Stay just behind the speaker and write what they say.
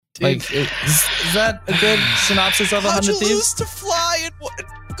Like, is that a good synopsis of 100 How'd you Thieves? lose to Fly and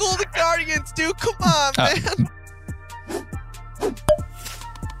Golden Guardians, dude? Come on, man.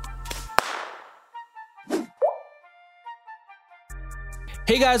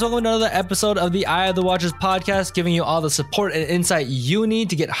 Hey guys, welcome to another episode of the Eye of the Watchers podcast, giving you all the support and insight you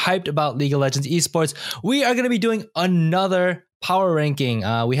need to get hyped about League of Legends esports. We are going to be doing another power ranking.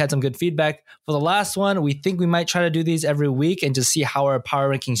 We had some good feedback for the last one. We think we might try to do these every week and just see how our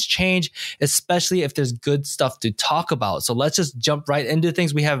power rankings change, especially if there's good stuff to talk about. So let's just jump right into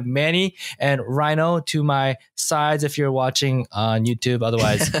things. We have Manny and Rhino to my sides if you're watching on YouTube.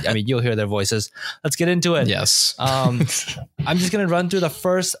 Otherwise, I mean, you'll hear their voices. Let's get into it. Yes. I'm just going to run through the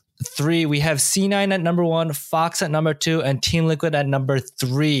first three. We have C9 at number 1, Fox at number 2, and Team Liquid at number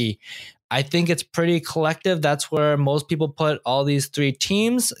 3. I think it's pretty collective. That's where most people put all these three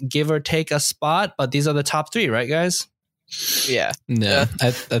teams, give or take a spot. But these are the top 3, right, guys? Yeah.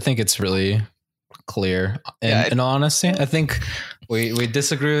 I think it's really clear. And in all honesty, I think we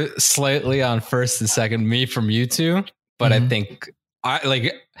disagree slightly on first and second, me from you two. But I think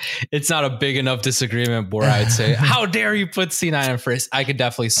it's not a big enough disagreement where I'd say, how dare you put C9 in first? I could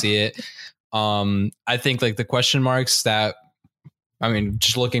definitely see it. I think like the question marks that, I mean,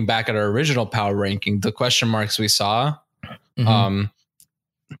 just looking back at our original power ranking, the question marks we saw, they're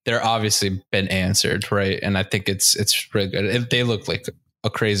obviously been answered, right? And I think it's really good. They look like a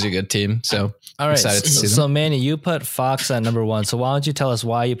crazy good team. So all right. Excited to see them. So Manny, you put Fox at number 1. So why don't you tell us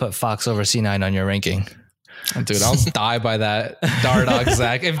why you put Fox over C9 on your ranking? Dude, I'll die by that. Dardoch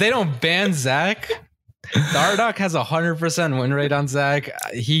Zach. If they don't ban Zach, Dardoch has 100% win rate on Zach.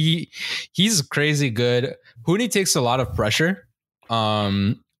 He's crazy good. Huni takes a lot of pressure.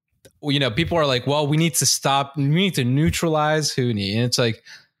 People are like, well, we need to neutralize Huni. And it's like,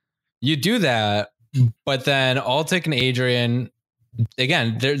 you do that, but then Altic and Adrian,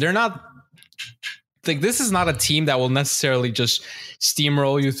 again, they're not like, this is not a team that will necessarily just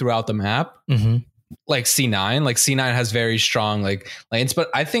steamroll you throughout the map. Like C9 has very strong lanes, but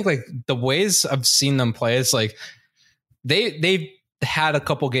I think like the ways I've seen them play is like they've had a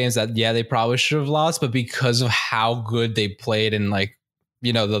couple games that they probably should have lost, but because of how good they played and like,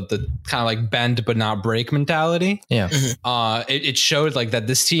 the kind of like bend but not break mentality. Yeah. It showed like that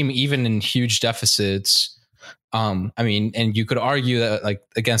this team, even in huge deficits, I mean, and you could argue that like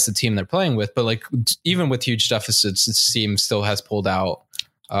against the team they're playing with, but like even with huge deficits, this team still has pulled out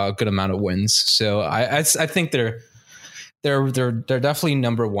a good amount of wins. So I think they're definitely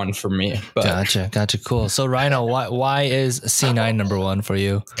number 1 for me. But Gotcha. Cool. So Rhino, why is C9 number 1 for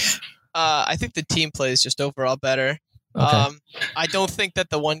you? I think the team play is just overall better. Okay. I don't think that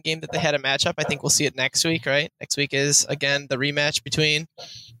the one game that they had a matchup, I think we'll see it next week, right? Next week is, again, the rematch between,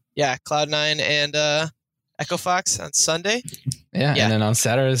 Cloud9 and Echo Fox on Sunday. Yeah, and then on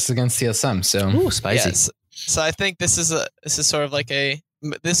Saturday it's against CSM. So ooh, spicy. Yes. So I think this is sort of like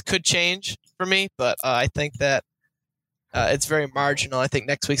this could change for me, but I think that it's very marginal. I think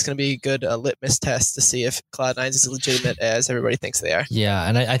next week's going to be a good litmus test to see if Cloud9 is as legitimate as everybody thinks they are. Yeah,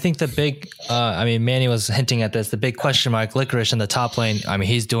 and I think the big, Manny was hinting at this, the big question mark, Licorice in the top lane. I mean,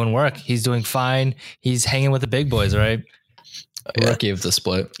 he's doing work. He's doing fine. He's hanging with the big boys, right? Rookie of the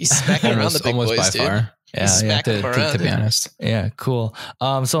split. He's smacking around the big boys, by dude. far. To be honest. Yeah, cool.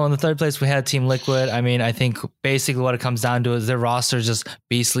 So in the third place, we had Team Liquid. I mean, I think basically what it comes down to is their roster is just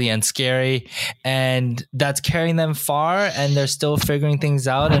beastly and scary, and that's carrying them far, and they're still figuring things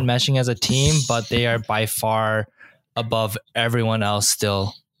out and meshing as a team, but they are by far above everyone else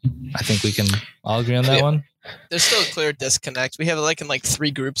still. I think we can all agree on that one. There's still a clear disconnect. We have in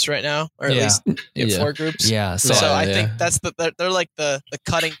 3 groups right now, or at least 4 groups. Yeah. So I think that's they're like the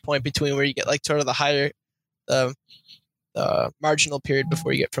cutting point between where you get like sort of the higher, marginal period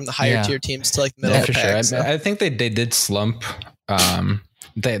before you get from the higher tier teams to like the middle of the pack. Sure. I think they did slump.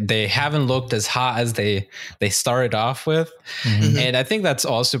 They haven't looked as hot as they started off with. And I think that's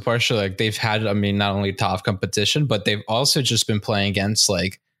also partially like they've had, not only tough competition, but they've also just been playing against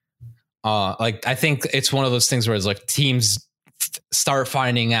I think it's one of those things where it's like teams start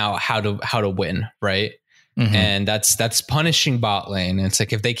finding out how to win, right? And that's punishing bot lane. And it's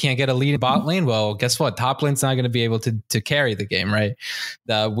like, if they can't get a lead in bot lane, well, guess what? Top lane's not going to be able to carry the game, right?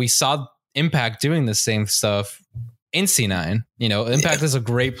 We saw Impact doing the same stuff in C9. Impact is a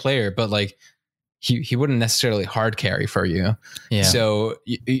great player, but like he wouldn't necessarily hard carry for you. Yeah. So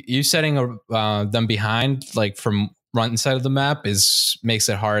you setting them behind like from front side of the map makes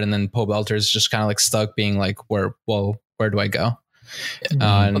it hard, and then Pobelter is just kind of like stuck being like, where do I go?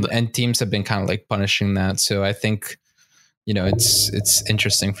 And teams have been kind of like punishing that. So I think, it's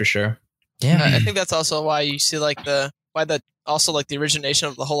interesting for sure. Yeah, I think that's also why you see like the also like the origination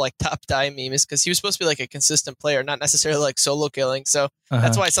of the whole like top die meme is because he was supposed to be like a consistent player, not necessarily like solo killing. So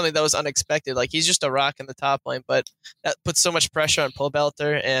that's why something that was unexpected. Like he's just a rock in the top lane, but that puts so much pressure on Pull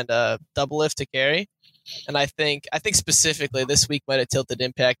Belter and Double Lift to carry. And I think specifically this week might have tilted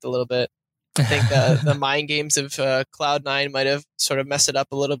Impact a little bit. I think the mind games of Cloud9 might have sort of messed it up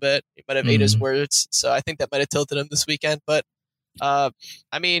a little bit. He might have ate his words. So I think that might have tilted him this weekend. But I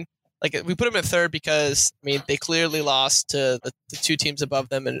mean, like we put him in third because I mean they clearly lost to the two teams above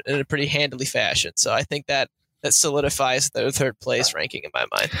them in a pretty handily fashion. So I think that solidifies their third place ranking in my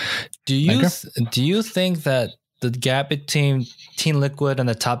mind. Do you think that the gap between Team Liquid and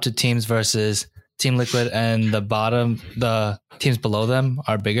the top two teams versus Team Liquid and the teams below them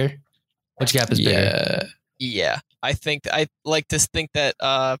are bigger? Which gap is bigger? Yeah. I like to think that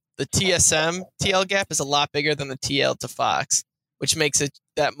the TSM TL gap is a lot bigger than the TL to Fox, which makes it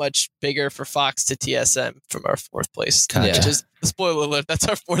that much bigger for Fox to TSM from our fourth place. Gotcha. Which is, spoiler alert, that's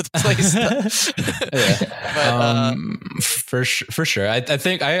our fourth place. For sure. I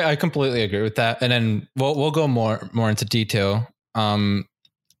think I completely agree with that. And then we'll go more into detail.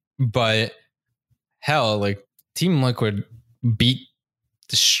 But hell, like Team Liquid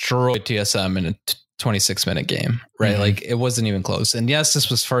destroyed TSM in a 26-minute game, right? Like it wasn't even close. And yes, this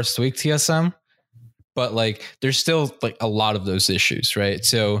was first week TSM, but like there's still like a lot of those issues, right?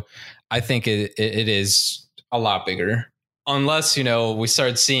 So I think it is a lot bigger, unless we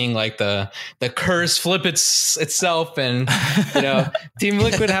start seeing like the curse flip itself, and Team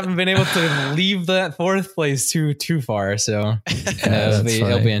Liquid haven't been able to leave that fourth place too far. So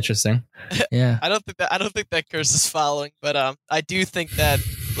it'll be interesting. Yeah, I don't think that curse is following, but I do think that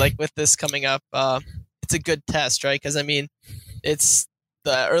like with this coming up, it's a good test, right? Because I mean, it's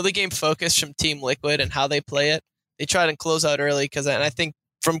the early game focus from Team Liquid and how they play it. They try to close out early and I think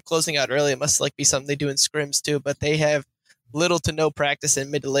from closing out early, it must like be something they do in scrims too. But they have little to no practice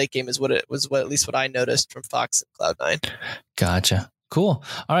in mid to late game, is what at least what I noticed from Fox and Cloud9. Gotcha. Cool.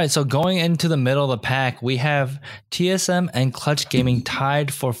 All right. So going into the middle of the pack, we have TSM and Clutch Gaming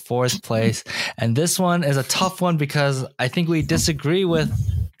tied for fourth place. And this one is a tough one because I think we disagree with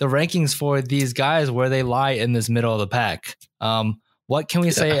the rankings for these guys where they lie in this middle of the pack. What can we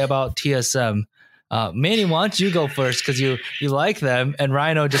say about TSM? Manny, why don't you go first because you like them, and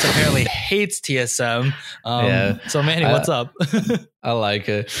Rhino just apparently hates TSM. So Manny, what's up? I like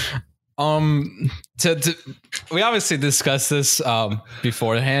it. We obviously discussed this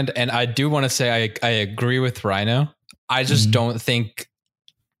beforehand, and I do want to say I agree with Rhino. I just don't think,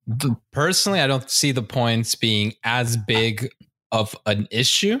 personally, I don't see the points being as big of an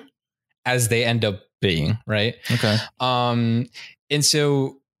issue as they end up being, right? Okay. And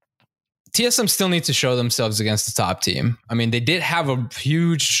so TSM still needs to show themselves against the top team. I mean, they did have a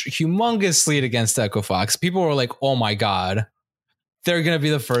humongous lead against Echo Fox. People were like, oh my God, they're going to be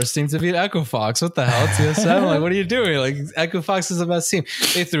the first team to beat Echo Fox. What the hell, TSM? Like, what are you doing? Like, Echo Fox is the best team.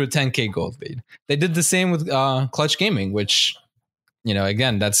 They threw a 10K gold lead. They did the same with Clutch Gaming, which,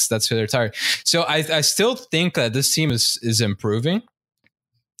 again, that's who they're targeting. So I still think that this team is improving.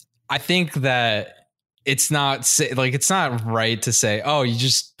 I think that it's not right to say, oh, you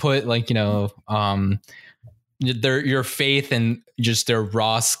just put your faith in just their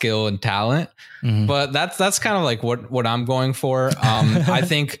raw skill and talent. But that's kind of like what I'm going for. I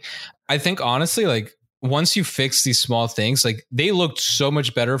think honestly, like once you fix these small things, like they looked so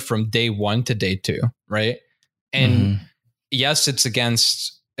much better from day 1 to day 2, right? And yes, it's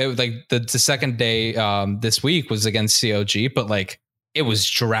against like the second day this week was against COG, but like it was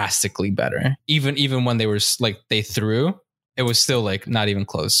drastically better. Even when they were like they threw, it was still like not even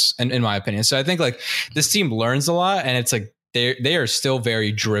close, in my opinion. So I think like this team learns a lot, and it's like they are still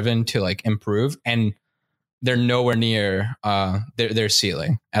very driven to like improve, and they're nowhere near their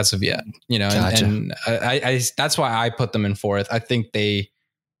ceiling as of yet. Gotcha. And I that's why I put them in fourth. I think they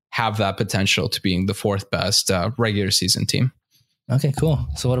have that potential to being the fourth best regular season team. Okay, cool.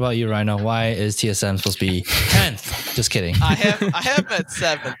 So what about you, Rhino? Why is TSM supposed to be 10th? Just kidding. I have them at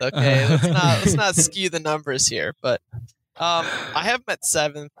 7th. Okay, let's not skew the numbers here, but I have them at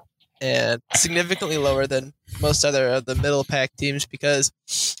 7th and significantly lower than most other of the middle pack teams because,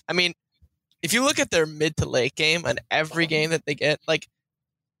 I mean, if you look at their mid to late game and every game that they get, like,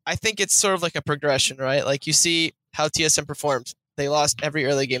 I think it's sort of like a progression, right? Like you see how TSM performed. They lost every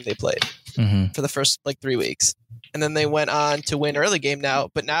early game they played for the first like 3 weeks. And then they went on to win early game now.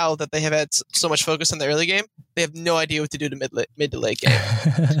 But now that they have had so much focus on the early game, they have no idea what to do to mid to late game.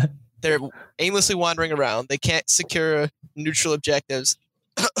 They're aimlessly wandering around. They can't secure neutral objectives.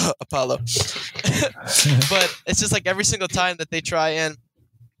 Apollo. But it's just like every single time that they try and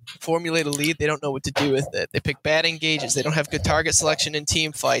formulate a lead, they don't know what to do with it. They pick bad engages. They don't have good target selection in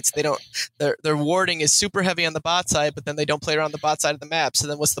team fights. They don't. Their warding is super heavy on the bot side, but then they don't play around the bot side of the map. So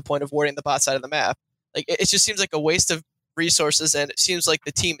then, what's the point of warding the bot side of the map? Like it just seems like a waste of resources, and it seems like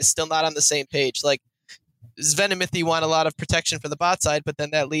the team is still not on the same page. Like Sven and Mithy want a lot of protection for the bot side, but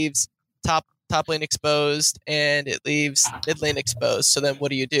then that leaves top lane exposed, and it leaves mid lane exposed. So then,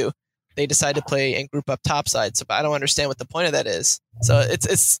 what do? They decide to play and group up top side. So I don't understand what the point of that is. So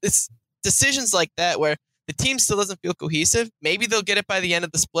it's decisions like that where the team still doesn't feel cohesive. Maybe they'll get it by the end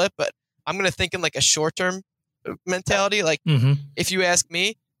of the split, but I'm going to think in like a short-term mentality. Like if you ask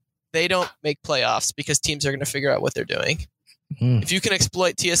me, they don't make playoffs because teams are going to figure out what they're doing. If you can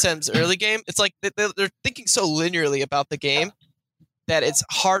exploit TSM's early game, it's like they're thinking so linearly about the game that it's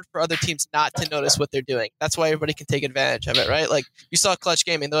hard for other teams not to notice what they're doing. That's why everybody can take advantage of it, right? Like you saw Clutch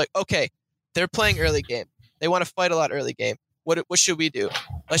Gaming, they're like, okay, they're playing early game. They want to fight a lot early game. What should we do?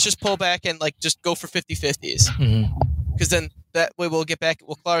 Let's just pull back and like just go for 50-50s. Because then that way we'll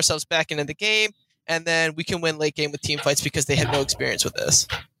claw ourselves back into the game, and then we can win late game with team fights because they had no experience with this.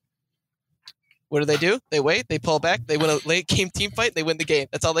 What do? They wait, they pull back, they win a late game team fight, they win the game.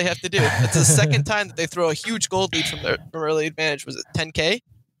 That's all they have to do. That's the second time that they throw a huge gold lead from early advantage. Was it 10K?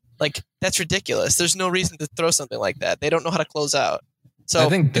 Like, that's ridiculous. There's no reason to throw something like that. They don't know how to close out. So I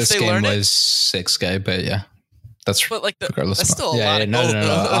think this game was 6K, but yeah. That's still a lot of gold.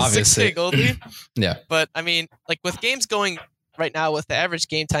 No, obviously. 6K gold lead. Yeah. But I mean, like with games going right now with the average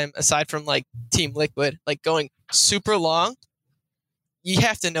game time, aside from like Team Liquid, like going super long, you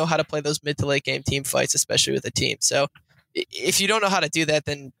have to know how to play those mid to late game team fights, especially with a team. So if you don't know how to do that,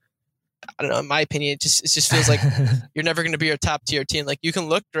 then I don't know. In my opinion, it just feels like you're never going to be your top tier team. Like you can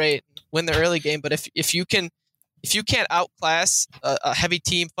look great, win the early game, but if you can't outclass a heavy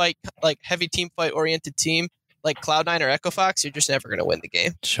team fight oriented team like Cloud9 or Echo Fox, you're just never going to win the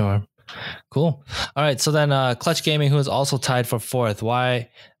game. Sure. Cool. All right. So then Clutch Gaming, who is also tied for 4th. Why?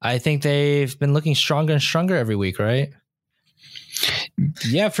 I think they've been looking stronger and stronger every week, right?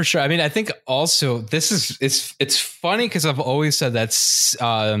 Yeah, for sure. I mean, I think also it's funny because I've always said that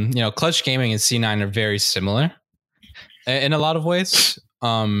Clutch Gaming and C9 are very similar in a lot of ways.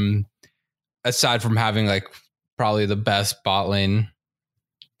 Aside from having like probably the best bot lane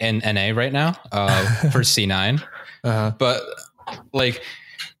in NA right now for C9, but like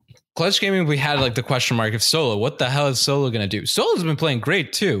Clutch Gaming, we had like the question mark of Solo. What the hell is Solo gonna do? Solo's been playing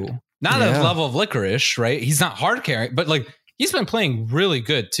great too. Not at the level of Licorice, right? He's not hard carrying, but like. He's been playing really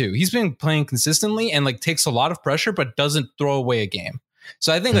good too. He's been playing consistently and like takes a lot of pressure, but doesn't throw away a game.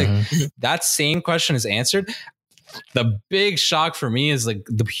 So I think like that same question is answered. The big shock for me is like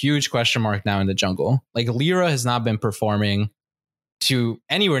the huge question mark now in the jungle. Like Lira has not been performing to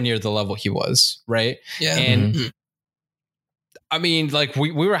anywhere near the level he was, right? Yeah. And I mean, like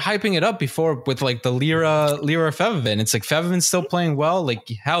we were hyping it up before with like the Lira Feviven. It's like Feviven's still playing well, like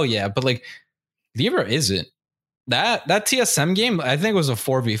hell yeah, but like Lira isn't. That TSM game, I think, was a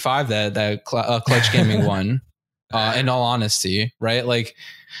 4v5 that Clutch Gaming won. In all honesty, right? Like,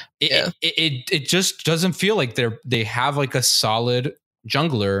 it just doesn't feel like they have like a solid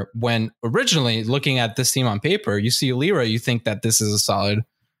jungler. When originally looking at this team on paper, you see Lira, you think that this is a solid,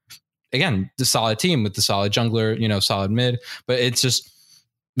 again, the solid team with the solid jungler, solid mid. But it's just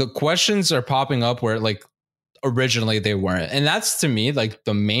the questions are popping up where like originally they weren't, and that's to me like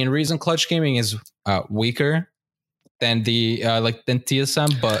the main reason Clutch Gaming is weaker than than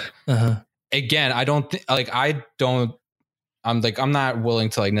TSM, but again, I'm not willing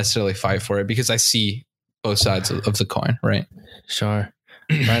to like necessarily fight for it because I see both sides of the coin, right? Sure.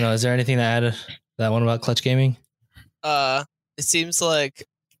 Rhino, is there anything to add that one about Clutch Gaming? It seems like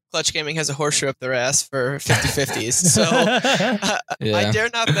Clutch Gaming has a horseshoe up their ass for 50-50s. So I dare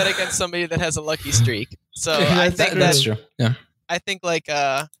not bet against somebody that has a lucky streak. So I think that's true. Yeah. I think like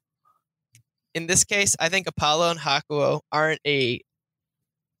in this case, I think Apollo and Hakuo aren't a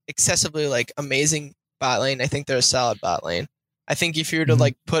excessively like amazing bot lane. I think they're a solid bot lane. I think if you were to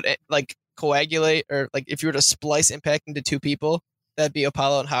like put it, like coagulate or like if you were to splice impact into two people, that'd be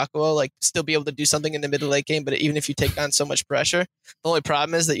Apollo and Hakuo. Like still be able to do something in the middle late game, but even if you take on so much pressure, the only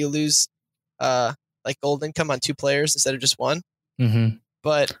problem is that you lose like gold income on 2 players instead of just 1.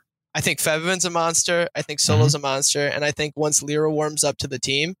 But I think Feviven's a monster. I think Solo's a monster, and I think once Lira warms up to the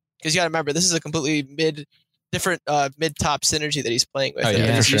team. Because you got to remember, this is a completely different mid-top synergy that he's playing with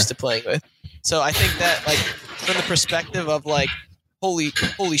and he's used to playing with. So I think that, like, from the perspective of, like, holy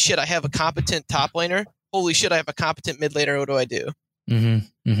shit, I have a competent top laner. Holy shit, I have a competent mid laner. What do I do?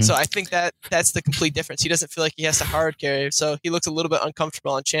 So I think that's the complete difference. He doesn't feel like he has to hard carry. So he looks a little bit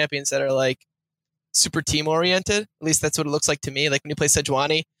uncomfortable on champions that are, like, super team oriented. At least that's what it looks like to me. Like when you play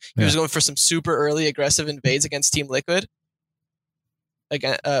Sejuani, he was going for some super early aggressive invades against Team Liquid,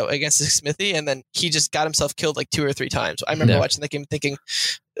 against Smithy, and then he just got himself killed like 2 or 3 times. I remember watching that game thinking,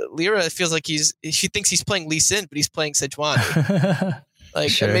 Lira feels like he thinks he's playing Lee Sin, but he's playing Sejuani.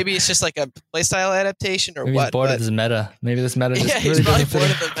 Like maybe it's just like a playstyle adaptation or maybe what. He's bored of this meta. Maybe this meta just he's probably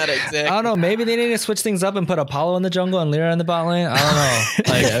bored of the meta. Exactly. I don't know. Maybe they need to switch things up and put Apollo in the jungle and Lira in the bot lane. I don't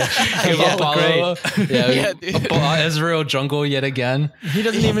know. Like Apollo, great. Ezreal jungle yet again. He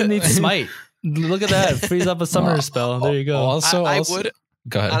doesn't even need smite. Look at that. Freeze up a summoner spell. There you go. Also, I would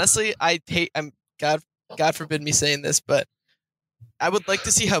go ahead. Honestly, God forbid me saying this, but I would like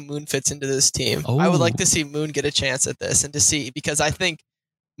to see how Moon fits into this team. I would like to see Moon get a chance at this and to see, because I think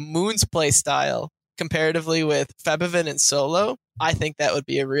Moon's play style comparatively with Febiven and Solo, I think that would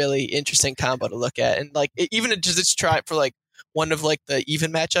be a really interesting combo to look at. And like even just try it for like one of like the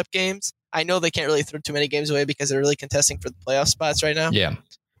even matchup games. I know they can't really throw too many games away because they're really contesting for the playoff spots right now. Yeah.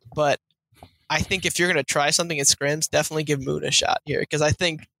 But I think if you're going to try something in scrims, definitely give Moon a shot here, because I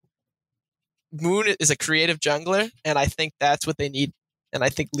think Moon is a creative jungler, and I think that's what they need. And I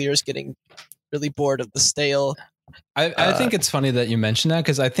think Lira's getting really bored of the stale. I think it's funny that you mentioned that,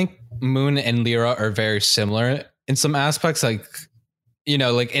 because I think Moon and Lira are very similar in some aspects, like, you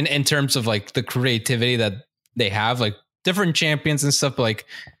know, like in terms of like the creativity that they have, like different champions and stuff, but like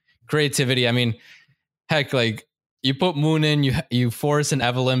creativity. I mean, heck, like you put Moon in, you force an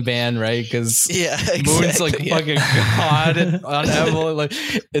Evelynn ban, right? Because exactly, Moon's like fucking god on Evelynn. Like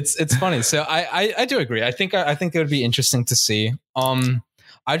it's funny. So I do agree. I think it would be interesting to see.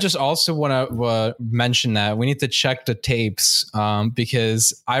 I just also want to mention that we need to check the tapes,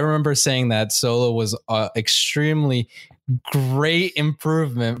 because I remember saying that Solo was extremely great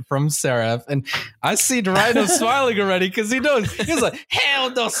improvement from Seraph, and I see Rhino smiling already because he knows. He's like, hell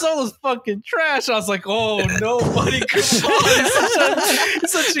no, Solo's fucking trash. I was like, oh no, buddy, come on,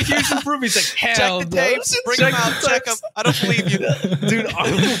 it's such a huge improvement. He's like, hell check the tapes, bring them out, check them. I don't believe you, dude.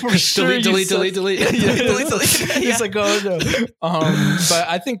 I'm for sure. Delete. Delete. He's like, oh no. But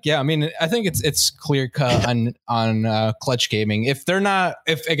I think, I mean, I think it's clear cut on Clutch Gaming. If they're not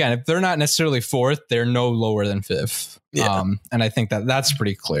necessarily 4th, they're no lower than 5th. Yeah. And I think that's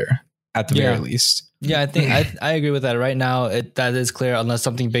pretty clear at the very least. Yeah, I think I agree with that. Right now, that is clear. Unless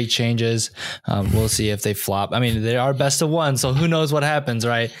something big changes, we'll see if they flop. I mean, they are best of 1, so who knows what happens,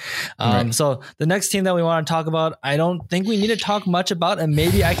 right? Right. So the next team that we want to talk about, I don't think we need to talk much about, and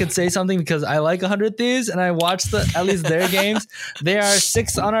maybe I could say something because I like 100 Thieves and I watched at least their games. They are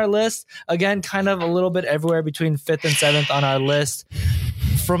 6th on our list. Again, kind of a little bit everywhere between 5th and 7th on our list.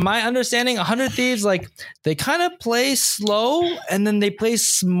 From my understanding, 100 Thieves, like they kind of play slow and then they play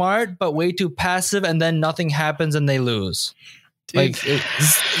smart but way too passive, and then nothing happens and they lose. Dude. Like,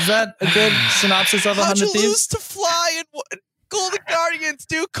 is that a good synopsis of 100 Thieves? How'd you lose to Fly and Golden Guardians,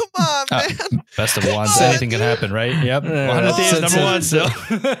 dude? Come on, man. Best of 1, so anything can happen, right? Yep. 100 Thieves number 1 still.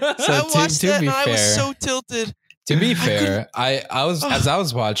 I watched that and I was so tilted. To be fair, I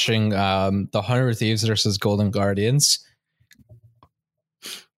was watching the 100 Thieves versus Golden Guardians,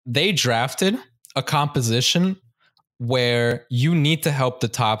 they drafted a composition where you need to help the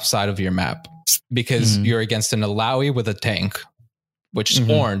top side of your map because you're against an Alawi with a tank, which is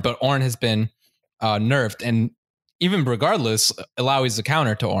Ornn, but Ornn has been nerfed. And even regardless, Alawi is a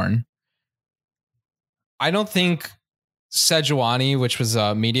counter to Ornn. I don't think Sejuani, which was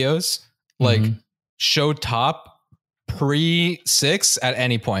Meteos, like showed top pre-6 at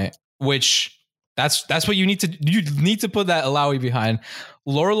any point, which that's what you need to put that Alawi behind.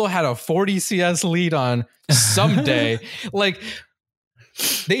 Lorlo had a 40 CS lead on someday. Like,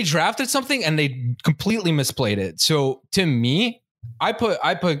 they drafted something and they completely misplayed it. So to me, I put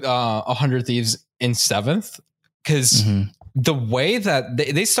 100 Thieves in 7th because the way that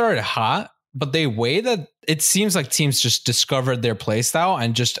they started hot, but the way that it seems like teams just discovered their play style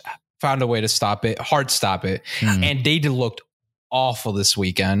and just found a way to stop it, hard stop it. And they looked awful this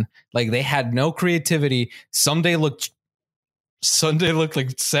weekend. Like, they had no creativity. Sunday looked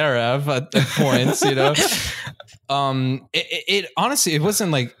like Seraph at points, you know. It honestly, it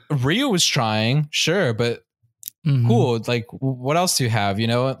wasn't like Rio was trying, sure, but cool. Like, what else do you have? You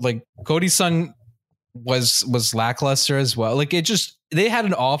know, like Cody's son was lackluster as well. Like, they had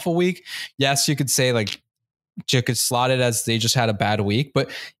an awful week. Yes, you could say like you could slot it as they just had a bad week, but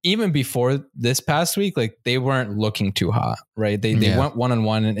even before this past week, like they weren't looking too hot, right? They went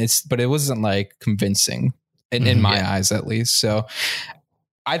 1-on-1 and but it wasn't like convincing. In my eyes, at least. So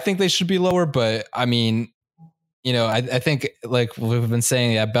I think they should be lower, but I mean, you know, I think like we've been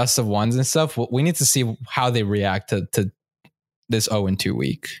saying, best of 1s and stuff. We need to see how they react to this 0-2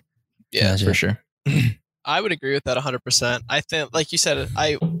 week. Yeah, for sure. I would agree with that 100%. I think, like you said,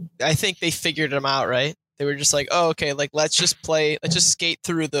 I think they figured them out, right? They were just like, oh, okay, like let's just skate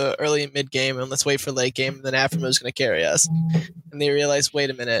through the early and mid game, and let's wait for late game, and then Afremu's going to carry us. And they realized, wait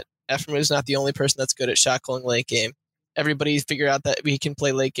a minute, Afremu's not the only person that's good at shot calling late game. Everybody figured out that we can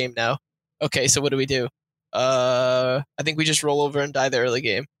play late game now. Okay, so what do? I think we just roll over and die the early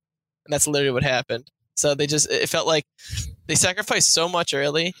game, and that's literally what happened. So it felt like they sacrificed so much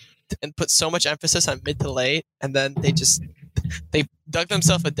early and put so much emphasis on mid to late, and then they dug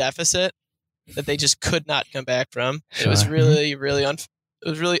themselves a deficit that they just could not come back from. Sure. It was really, really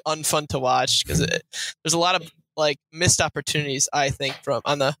unfun to watch because there's a lot of like missed opportunities. I think from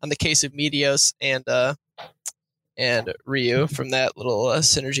on the case of Meteos and Ryu from that little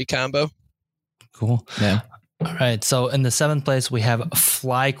synergy combo. Cool. Yeah. All right. So in the 7th place, we have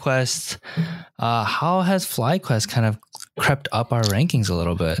FlyQuest. How has FlyQuest kind of crept up our rankings a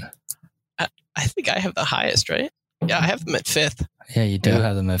little bit? I think I have the highest, right? Yeah, I have them at 5th. Yeah, you do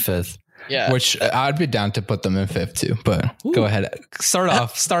have them at 5th. Yeah, which I'd be down to put them in 5th too. But Go ahead, start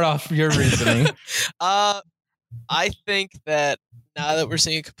off your reasoning. I think that now that we're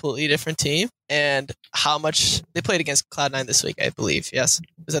seeing a completely different team and how much they played against Cloud9 this week, I believe. Yes,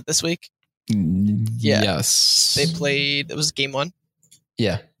 was that this week? Yeah. Yes, they played. It was game 1.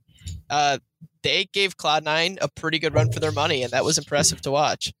 Yeah. They gave Cloud9 a pretty good run for their money, and that was impressive to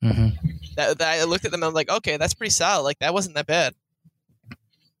watch. Mm-hmm. That I looked at them and I'm like, okay, that's pretty solid. Like that wasn't that bad.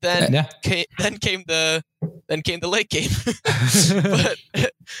 Then came the late game, but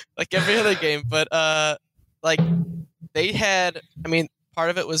like every other game. But like they had, I mean, part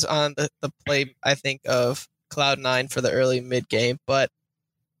of it was on the play, I think, of Cloud9 for the early mid game, but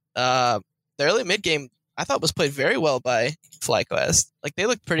the early mid game I thought was played very well by FlyQuest. Like they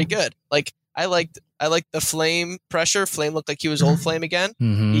looked pretty good. Like I liked the Flame pressure. Flame looked like he was old Flame again.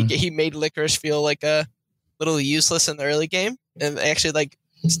 Mm-hmm. He made Licorice feel like a little useless in the early game, and actually like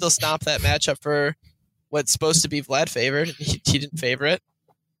still stomped that matchup for what's supposed to be Vlad favored. He didn't favor it,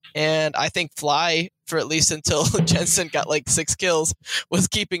 and I think Fly, for at least until Jensen got like 6 kills, was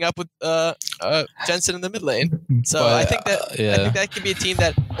keeping up with Jensen in the mid lane. So I think that could be a team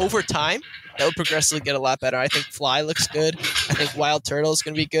that over time that would progressively get a lot better. I think Fly looks good. I think Wild Turtle is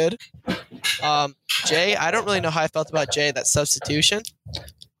going to be good. Jay, I don't really know how I felt about Jay, that substitution.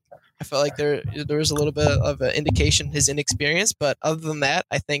 I felt like there was a little bit of an indication his inexperience, but other than that,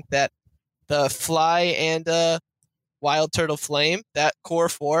 I think that the Fly and Wild Turtle Flame, that core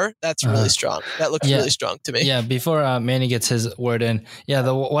 4, that's really strong. That looks really strong to me. Yeah, before Manny gets his word in,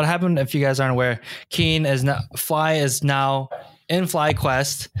 what happened, if you guys aren't aware, Fly is now in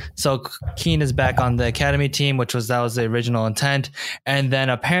FlyQuest. So Keen is back on the Academy team, that was the original intent. And then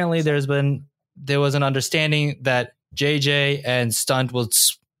apparently there was an understanding that JJ and Stunt will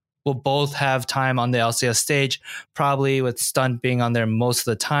both have time on the LCS stage, probably with Stunt being on there most of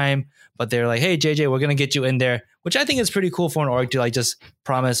the time. But they're like, hey, JJ, we're going to get you in there, which I think is pretty cool for an org to like just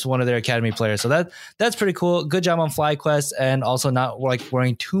promise one of their Academy players. So that's pretty cool. Good job on FlyQuest, and also not like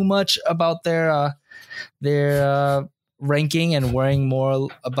worrying too much about their ranking and worrying more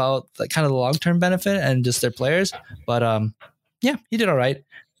about the kind of the long-term benefit and just their players. But yeah, he did all right.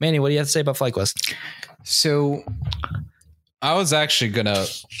 Manny, what do you have to say about FlyQuest? So I was actually going to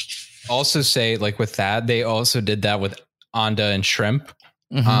also say, like with that, they also did that with Onda and Shrimp,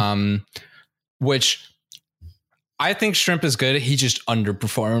 which I think Shrimp is good. He just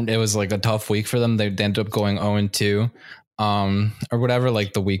underperformed. It was like a tough week for them. They ended up going 0-2 or whatever,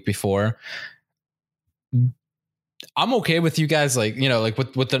 like the week before. I'm okay with you guys, like, you know, like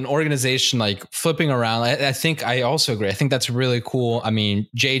with an organization like flipping around. I think I also agree. I think that's really cool. I mean,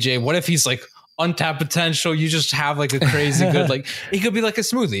 JJ, what if he's like untapped potential? You just have like a crazy good, like it could be like a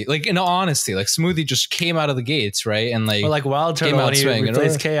Smoothie. Like in all honesty, like Smoothie just came out of the gates, right? And like, or like Wild Turtle when he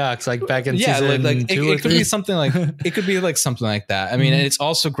replaced Chaos, like back in season like 2 it could be something like it could be like something like that. I mean, and it's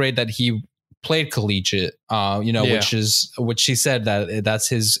also great that he played collegiate, which he said that's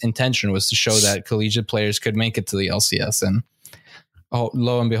his intention, was to show that collegiate players could make it to the LCS, and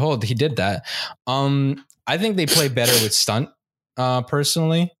lo and behold, he did that. I think they play better with Stunt,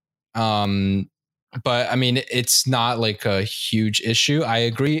 personally. But I mean, it's not like a huge issue. I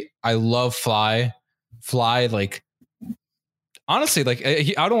agree. I love Fly, like, honestly, like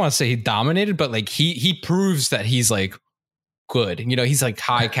I don't want to say he dominated, but like he proves that he's like good. You know, he's like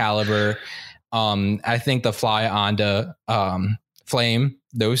high caliber. I think the Fly, Onda, Flame,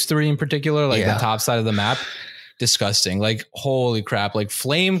 those 3 in particular, like the top side of the map, disgusting. Like, holy crap. Like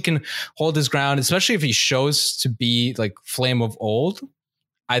Flame can hold his ground, especially if he shows to be like Flame of old.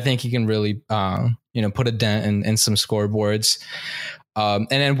 I think he can really, put a dent in some scoreboards. And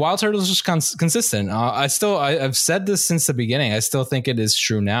then Wild Turtles is just consistent. I've said this since the beginning. I still think it is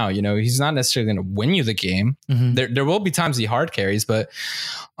true now. You know, he's not necessarily going to win you the game. Mm-hmm. There will be times he hard carries, but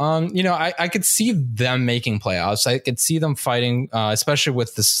you know, I could see them making playoffs. I could see them fighting, especially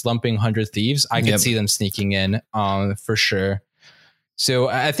with the slumping 100 Thieves. I could see them sneaking in for sure. So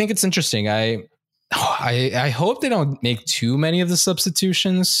I think it's interesting. I hope they don't make too many of the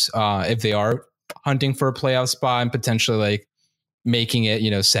substitutions if they are hunting for a playoff spot and potentially like making it,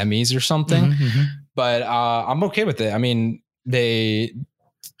 you know, semis or something. Mm-hmm. But I'm okay with it. I mean, they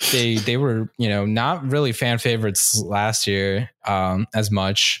were, you know, not really fan favorites last year as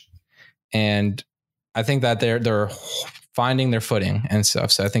much, and I think that they're finding their footing and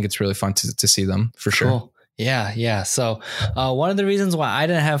stuff. So I think it's really fun to see them for sure. Yeah. So one of the reasons why I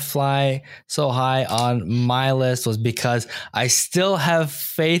didn't have Fly so high on my list was because I still have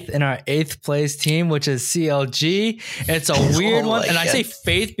faith in our 8th place team, which is CLG. It's a weird one. And I say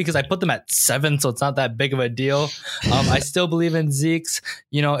faith because I put them at 7, so it's not that big of a deal. I still believe in Zeke's.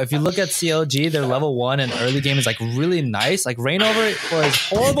 You know, if you look at CLG, their level 1 and early game is like really nice. Like Reignover, for his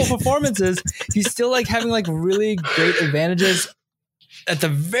horrible performances, he's still like having like really great advantages at the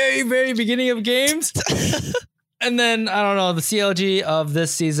very, very beginning of games. And then, I don't know, the CLG of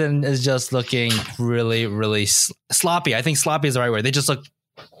this season is just looking really, really sloppy. I think sloppy is the right word. They just look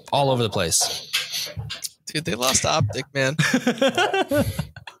all over the place. Dude, they lost Optic, man. That's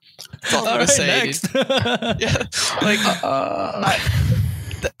all I'm right, say, next. Dude. Yeah, like,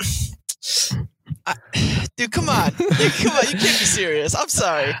 dude, come on. You can't be serious. I'm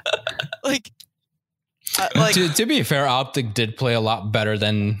sorry. To be fair, Optic did play a lot better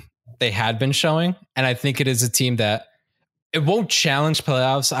than they had been showing, and I think it is a team that it won't challenge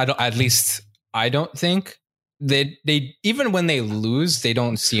playoffs. I don't think they even when they lose, they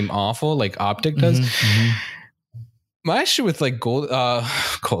don't seem awful like Optic does. Mm-hmm. My issue with like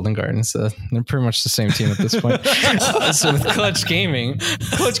Golden Gardens, they're pretty much the same team at this point. So with Clutch Gaming,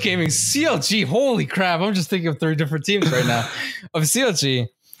 CLG, holy crap! I'm just thinking of 3 different teams right now. Of CLG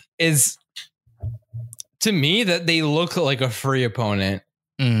is. To me, that they look like a free opponent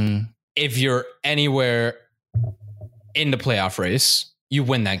if you're anywhere in the playoff race, you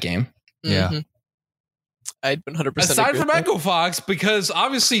win that game. Yeah. Mm-hmm. I'd 100% aside from Echo Fox, because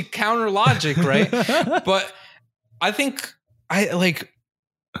obviously counter logic, right? But I think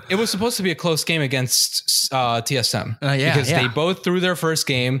it was supposed to be a close game against TSM because they both threw their first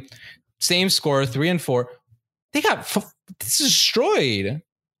game, same score, 3-4. They got destroyed.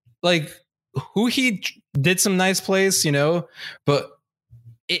 Like Huhi did some nice plays, you know, but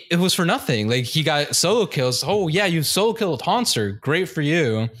it was for nothing. Like he got solo kills. Oh yeah, you solo killed Haunter. Great for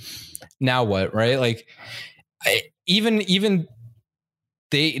you. Now what, right? Like even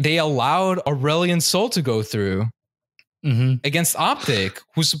they allowed Aurelion Sol to go through against Optic,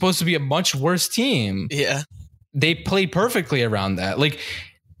 who's supposed to be a much worse team. Yeah, they played perfectly around that. Like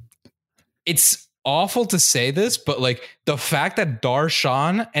it's awful to say this, but like the fact that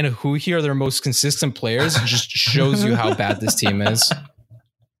Darshan and Huhi are their most consistent players just shows you how bad this team is.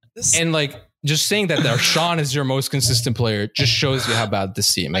 And like just saying that Darshan is your most consistent player just shows you how bad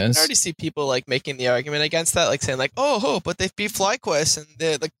this team is. I can already see people like making the argument against that, like saying like, but they've beat FlyQuest,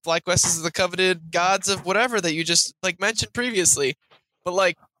 and like FlyQuest is the coveted gods of whatever that you just like mentioned previously. But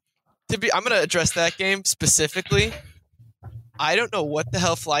like I'm gonna address that game specifically. I don't know what the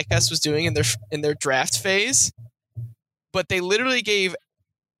hell FlyQuest was doing in their draft phase, but they literally gave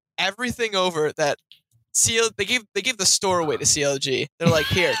everything over that they gave the store away to CLG. They're like,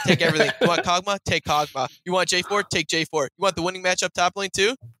 here, take everything. You want Kog'Maw? Take Kog'Maw. You want J4? Take J4. You want the winning matchup top lane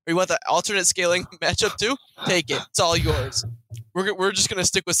too? Or you want the alternate scaling matchup too? Take it. It's all yours. We're just gonna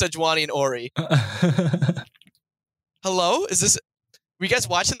stick with Sejuani and Ori. Hello? Were you guys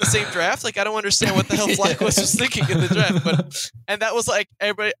watching the same draft? Like, I don't understand what the hell FlyQuest was thinking in the draft. And that was like,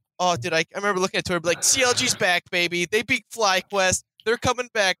 everybody, I remember looking at Twitter, like, CLG's back, baby. They beat FlyQuest. They're coming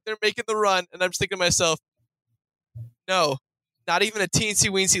back. They're making the run. And I'm just thinking to myself, no, not even a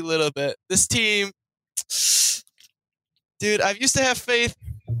teensy-weensy little bit. This team, dude, I used to have faith,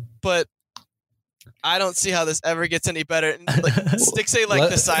 but I don't see how this ever gets any better. And, like, Stixxay, like,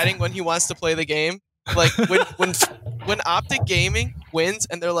 deciding when he wants to play the game. Like, when Optic Gaming wins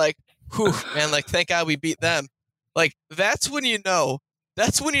and they're like, whew, man, like, thank God we beat them. Like, that's when you know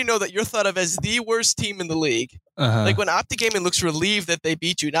that you're thought of as the worst team in the league. Like, when Optic Gaming looks relieved that they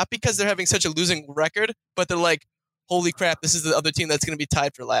beat you, not because they're having such a losing record, but they're like, holy crap, this is the other team that's going to be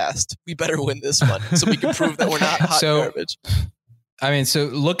tied for last. We better win this one so we can prove that we're not hot garbage. I mean, so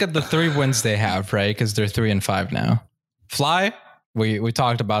look at the 3 wins they have, right? Because they're 3-5 now. Fly, we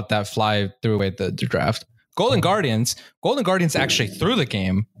talked about that. Fly threw away the draft. Golden Guardians actually threw the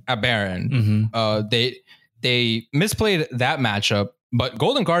game at Baron. They misplayed that matchup, but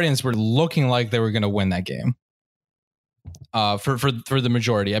Golden Guardians were looking like they were going to win that game. For the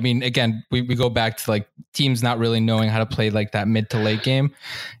majority. I mean, again, we go back to like teams not really knowing how to play like that mid to late game,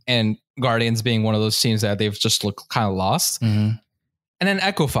 and Guardians being one of those teams that they've just looked kind of lost. And then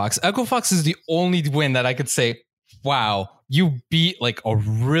Echo Fox is the only win that I could say, wow, you beat like a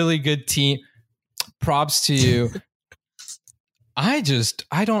really good team. Props to you. I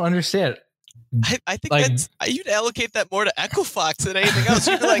don't understand. I think like, you'd allocate that more to Echo Fox than anything else.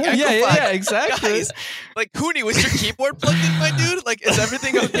 You'd be like, Echo Fox, yeah, exactly. Guys, like, Huni, was your keyboard plugged in, my dude? Like, is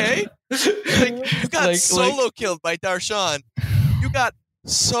everything okay? Like, you got solo killed by Darshan. You got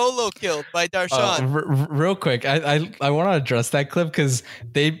solo killed by Darshan. Real quick, I want to address that clip because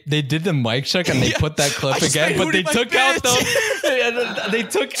they did the mic check and they put that clip again, but they took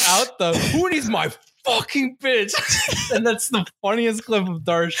out the Huni's my fucking bitch, and that's the funniest clip of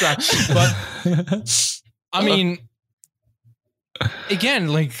Darshan. But I mean, again,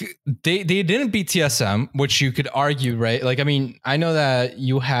 like they didn't beat TSM, which you could argue, right? Like, I mean, I know that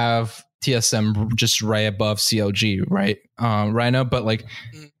you have TSM just right above CLG, right, Rhino, but like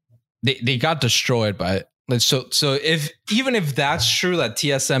they got destroyed by it. So even if that's true that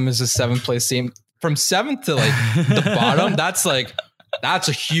TSM is a 7th place team, from 7th to like the bottom, that's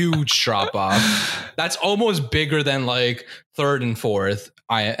a huge drop off. That's almost bigger than like 3rd and 4th.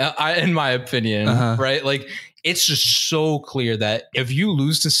 I in my opinion, right? Like, it's just so clear that if you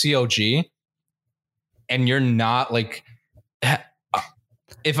lose to CLG and you're not like,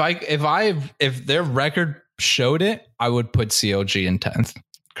 if their record showed it, I would put CLG in 10th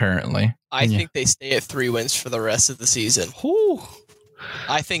currently. I think they stay at 3 wins for the rest of the season. Whew.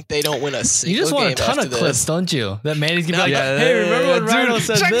 I think they don't win a single game. You just want a ton of clips, don't you? That Manny's gonna be like, hey, remember when Rhino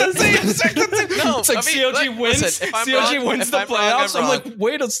said this? Check the tape. No, it's like CLG wins. Listen, CLG wins the playoffs. I'm like,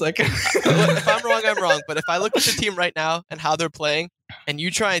 wait a second. If I'm wrong, I'm wrong. But if I look at the team right now and how they're playing, and you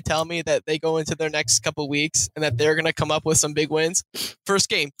try and tell me that they go into their next couple weeks and that they're going to come up with some big wins, first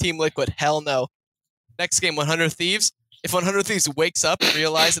game, Team Liquid, hell no. Next game, 100 Thieves. If 100 Thieves wakes up and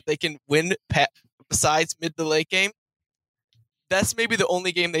realize that they can win besides mid to late game, that's maybe the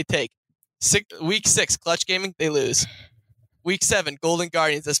only game they take. Week 6, Clutch Gaming, they lose. Week 7, Golden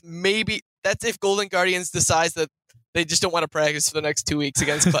Guardians. That's if Golden Guardians decides that they just don't want to practice for the next 2 weeks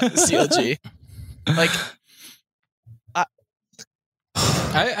against CLG. Like,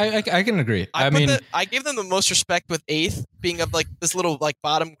 I can agree. I gave them the most respect with 8th, being of like this little like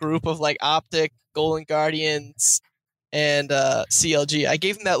bottom group of like Optic, Golden Guardians, and CLG. I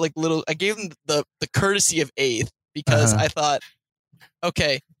gave them that like little. I gave them the courtesy of 8th because I thought,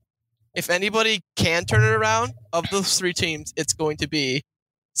 okay, if anybody can turn it around of those 3 teams, it's going to be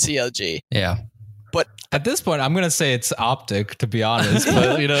CLG. Yeah. But at this point, I'm going to say it's Optic, to be honest.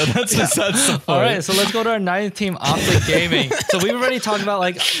 But, you know, that's the point. All right, so let's go to our 9th team, Optic Gaming. So we've already talked about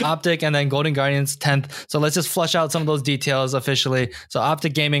like Optic and then Golden Guardians 10th. So let's just flesh out some of those details officially. So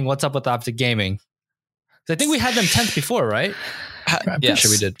Optic Gaming, what's up with Optic Gaming? I think we had them 10th before, right? I'm pretty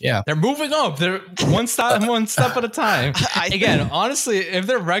sure we did. Yeah, they're moving up. They're one step at a time. Again, honestly, if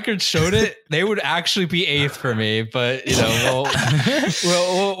their record showed it, they would actually be 8th for me. But you know,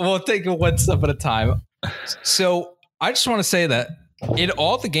 we'll take it one step at a time. So I just want to say that in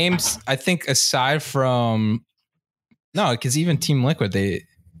all the games, I think aside from because even Team Liquid, who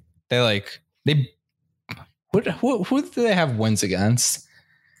do they have wins against?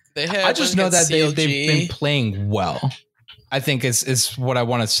 I just know that they've been playing well. I think is what I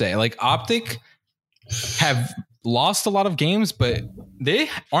want to say. Like Optic have lost a lot of games, but they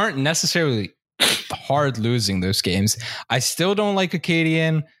aren't necessarily hard losing those games. I still don't like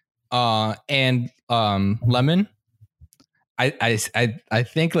Acadian and Lemon. I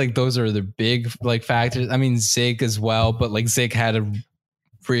think like those are the big like factors. I mean Zig as well, but like Zig had a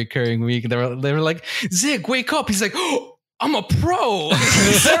reoccurring week. They were like, Zig, wake up. He's like, oh, I'm a pro.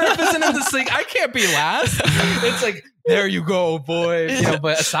 Seraph isn't in this league. I can't be last. It's like, there you go, boy. You know,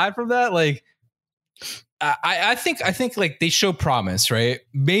 but aside from that, like, I think like they show promise, right?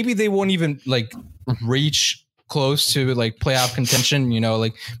 Maybe they won't even like reach close to like playoff contention. You know,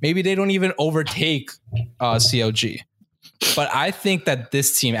 like maybe they don't even overtake CLG. But I think that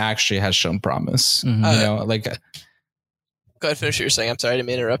this team actually has shown promise. You know, like. Go ahead, finish what you're saying. I'm sorry, I didn't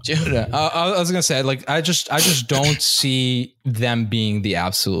mean to interrupt you. I was gonna say, like, I just don't see them being the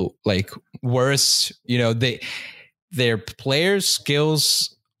absolute like worst. You know, their players'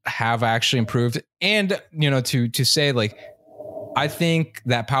 skills have actually improved, and you know, to say like, I think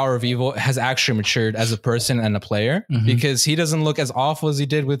that Power of Evil has actually matured as a person and a player because he doesn't look as awful as he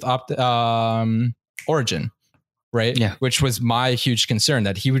did with Origin, right? Yeah. Which was my huge concern,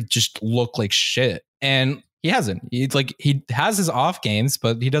 that he would just look like shit. And he hasn't. He has his off games,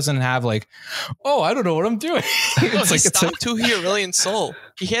 but he doesn't have like, oh, I don't know what I'm doing. He stopped to Aurelion Sol.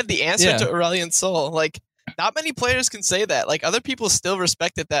 He had the answer to Aurelion Sol. Like, not many players can say that. Like, other people still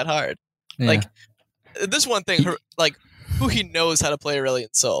respect it that hard. Yeah. Like, this one thing, like, who he knows how to play Aurelion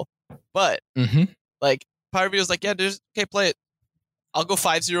Sol. But, like, part of me was like, yeah, dude, okay, play it. I'll go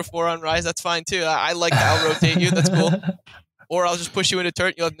 5-0-4 on Rise. That's fine, too. I like that. I'll rotate you. That's cool. Or I'll just push you into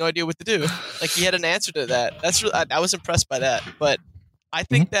turret. You'll have no idea what to do. Like, he had an answer to that. That's really, I was impressed by that. But I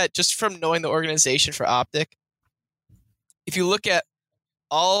think that just from knowing the organization for Optic, if you look at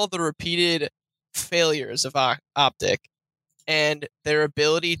all the repeated failures of Optic and their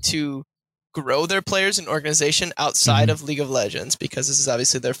ability to grow their players and organization outside of League of Legends, because this is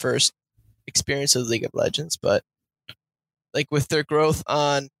obviously their first experience with League of Legends, but like with their growth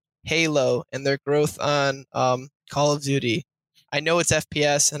on Halo and their growth on Call of Duty, I know it's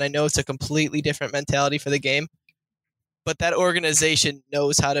FPS and I know it's a completely different mentality for the game, but that organization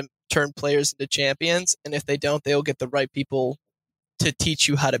knows how to turn players into champions, and if they don't, they'll get the right people to teach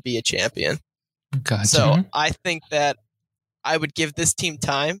you how to be a champion. Gotcha. So I think that I would give this team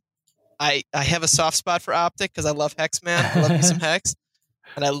time. I have a soft spot for Optic because I love Hexman. I love me some Hex.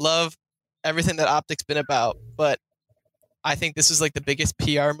 And I love everything that Optic's been about. But I think this is like the biggest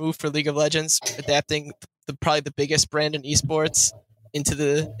PR move for League of Legends, adapting probably the biggest brand in esports into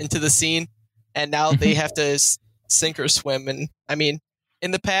the scene. And now they have to sink or swim. And I mean,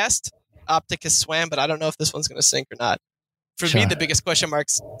 in the past, Optic has swam, but I don't know if this one's going to sink or not. For me, the biggest question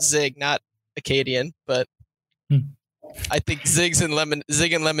mark's Zig, not Acadian, but I think Zig and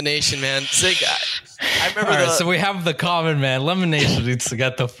Lemonation, man. Zig, I remember. All right, so we have the common man. Lemonation needs to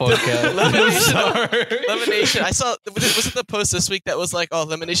get the fuck out. Lemonation. I saw. Was it the post this week that was like, "Oh,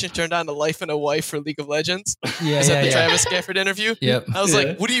 Lemonation turned on a life and a wife for League of Legends"? Is that the Travis Gafford interview? Yep. I was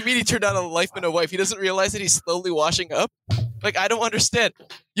like, "What do you mean he turned on a life and a wife? He doesn't realize that he's slowly washing up." Like, I don't understand.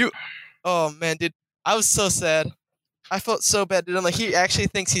 Oh man, dude, I was so sad. I felt so bad, dude. I'm like, he actually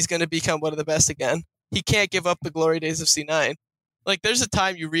thinks he's going to become one of the best again. He can't give up the glory days of C9. Like, there's a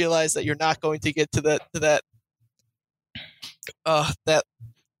time you realize that you're not going to get to that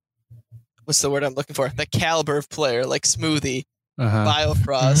what's the word I'm looking for? That caliber of player, like Smoothie,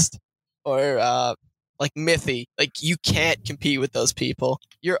 Biofrost, or like Mithy. Like, you can't compete with those people.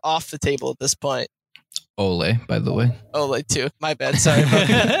 You're off the table at this point. Ole, by the way. Ole too. My bad. Sorry.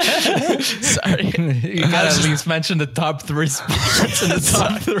 Sorry. You gotta at least mention the top 3 spots in the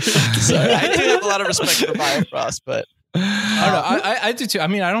top 3. Sorry. I do have a lot of respect for Biofrost, but I do too. I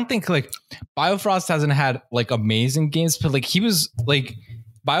mean, I don't think like Biofrost hasn't had like amazing games, but like he was like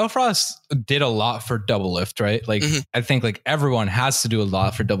Biofrost did a lot for Double Lift, right? Like I think like everyone has to do a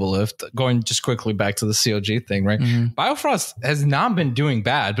lot for Double Lift. Going just quickly back to the COG thing, right? Biofrost has not been doing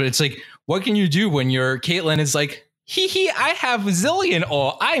bad, but it's like, what can you do when your Caitlyn is like, I have Zillion,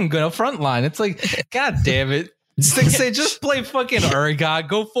 or I'm gonna frontline? It's like, god damn it. Say just play fucking Urgot,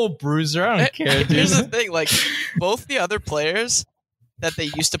 go full bruiser. I don't care, dude. Here's the thing, like both the other players that they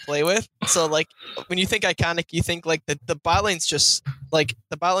used to play with. So like when you think iconic, you think like the bot lane's just like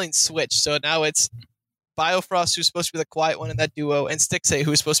the bot lane switched. So now it's Biofrost, who's supposed to be the quiet one in that duo, and Stixxay,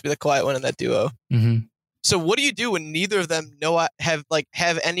 who's supposed to be the quiet one in that duo. So what do you do when neither of them have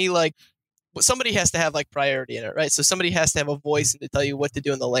any like, somebody has to have like priority in it, right? So somebody has to have a voice and to tell you what to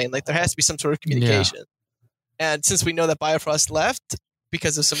do in the lane. Like there has to be some sort of communication. Yeah. And since we know that Biofrost left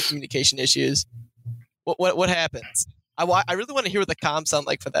because of some communication issues, what happens? I really want to hear what the comms sound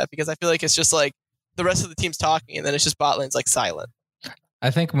like for that, because I feel like it's just like the rest of the team's talking and then it's just bot lane's like silent. I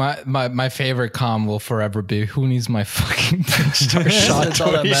think my favorite comm will forever be, who needs my fucking bitch to shot? That's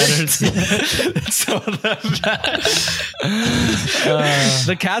all that matters. That's all that matters.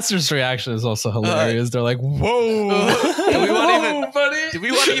 The caster's reaction is also hilarious. They're like, whoa. Do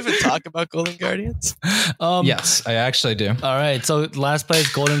we want to even talk about Golden Guardians? Yes, I actually do. All right. So last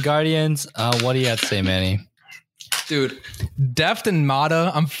place, Golden Guardians. What do you have to say, Manny? Dude, Deft and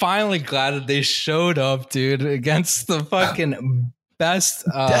Mata, I'm finally glad that they showed up, dude, against the fucking best.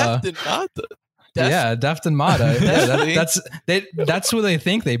 Deft and Mata. Yeah, Deft and Mata. Yeah, that's who they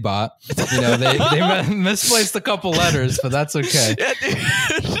think they bought. You know, they misplaced a couple letters, but that's okay. Yeah, dude.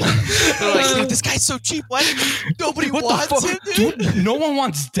 They're like, dude, this guy's so cheap. Why nobody wants him, dude? No one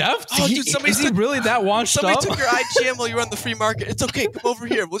wants Deft. Oh, dude, is he really that washed up? Somebody took your IGM while you were on the free market. It's okay. Come over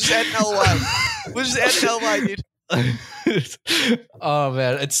here. We'll just add an LY. Dude. Oh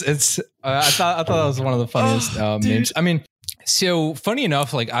man, it's. I thought that was one of the funniest memes. I mean. So funny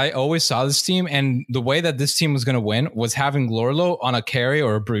enough, like I always saw this team, and the way that this team was going to win was having Lorlo on a carry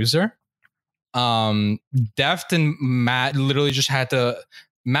or a bruiser. Deft and Matt literally just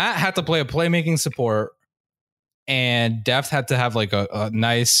Matt had to play a playmaking support, and Deft had to have like a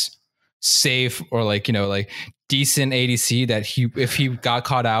nice, safe, or like, like decent ADC that if he got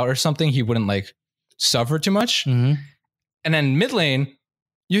caught out or something, he wouldn't like suffer too much. Mm-hmm. And then mid lane,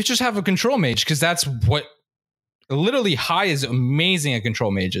 you just have a control mage, because that's what literally High is amazing at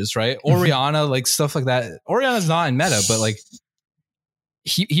control mages, right? Orianna, like stuff like that. Orianna's not in meta, but like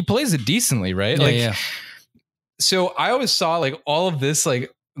he plays it decently, right? Yeah. So I always saw like all of this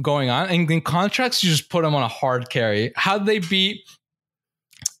like going on, and in contracts, you just put them on a hard carry. How they beat,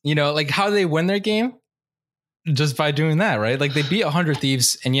 like how they win their game? Just by doing that, right? Like they beat 100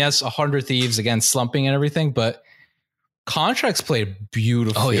 Thieves, and yes, 100 Thieves against slumping and everything, but contracts played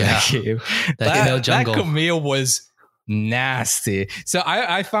beautiful. Oh yeah, that Camille was nasty. So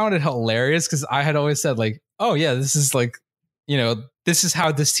I found it hilarious, because I had always said like, oh yeah, this is like, this is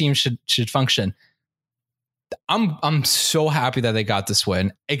how this team should function. I'm so happy that they got this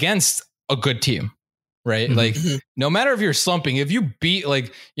win against a good team, right? Mm-hmm. Like no matter if you're slumping, if you beat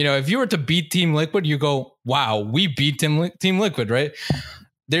like, if you were to beat Team Liquid, you go, wow, we beat Team Liquid, right?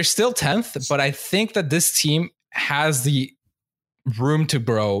 They're still 10th, but I think that this team has the room to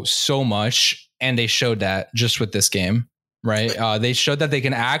grow so much, and they showed that just with this game, right? They showed that they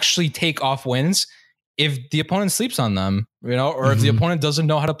can actually take off wins if the opponent sleeps on them, or if the opponent doesn't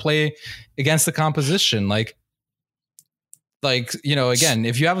know how to play against the composition. Like again,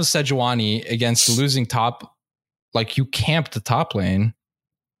 if you have a Sejuani against losing top, like you camp the top lane,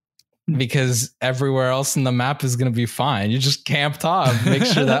 because everywhere else in the map is going to be fine. You just camp top, make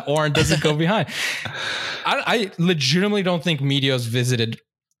sure that Orin doesn't go behind. I legitimately don't think Meteos visited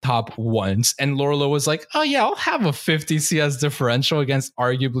top once, and Lorlo was like, oh yeah, I'll have a 50 CS differential against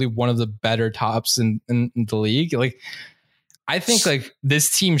arguably one of the better tops in the league. Like, I think like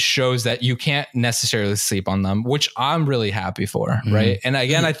this team shows that you can't necessarily sleep on them, which I'm really happy for, right? And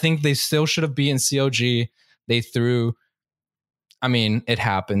again, I think they still should have beaten COG. They threw, I mean, it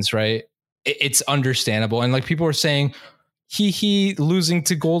happens, right? It's understandable. And like people were saying, he losing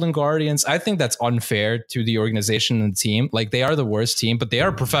to Golden Guardians, I think that's unfair to the organization and the team. Like they are the worst team, but they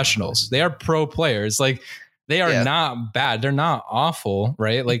are professionals. They are pro players. Like they are not bad. They're not awful,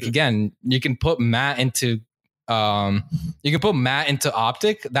 right? Like again, you can put Matt into Optic.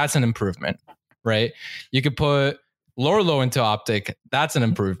 That's an improvement, right? You could put Lorlo into Optic. That's an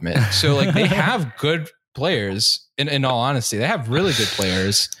improvement. So like they have good players. In all honesty, they have really good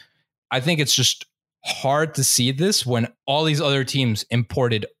players. I think it's just hard to see this when all these other teams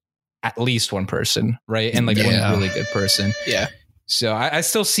imported at least one person, right? And like one really good person. Yeah. So I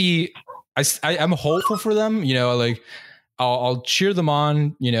still see, I'm hopeful for them, like I'll cheer them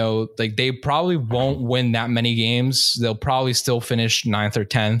on, like they probably won't win that many games. They'll probably still finish 9th or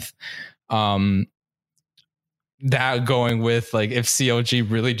 10th. That going with like if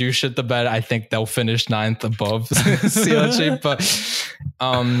COG really do shit the bed, I think they'll finish 9th above COG. But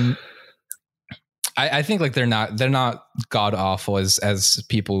I think like they're not god awful as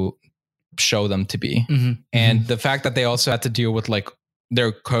people show them to be. And the fact that they also had to deal with like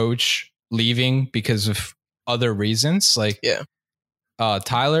their coach leaving because of other reasons, like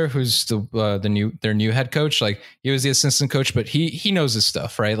Tyler, who's their new head coach, like he was the assistant coach, but he knows his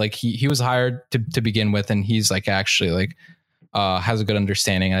stuff, right? Like he was hired to begin with, and he's like actually like has a good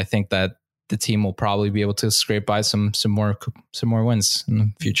understanding. I think that the team will probably be able to scrape by some more wins in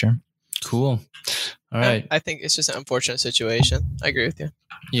the future. Cool. All right. I think it's just an unfortunate situation. I agree with you.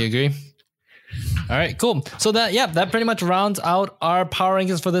 You agree? All right, cool. So that pretty much rounds out our power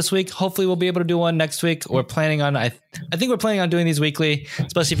rankings for this week. Hopefully we'll be able to do one next week. We're planning on, I think we're planning on doing these weekly,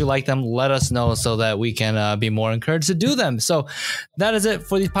 especially if you like them, let us know so that we can be more encouraged to do them. So that is it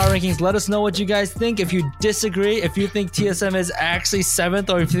for these power rankings. Let us know what you guys think. If you disagree, if you think TSM is actually 7th,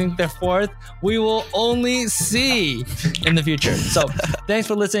 or if you think they're 4th, we will only see in the future. So thanks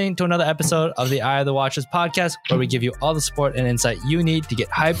for listening to another episode of the Eye of the Watchers podcast, where we give you all the support and insight you need to get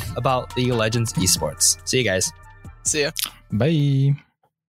hyped about League of Legends esports. See you guys. See ya. Bye.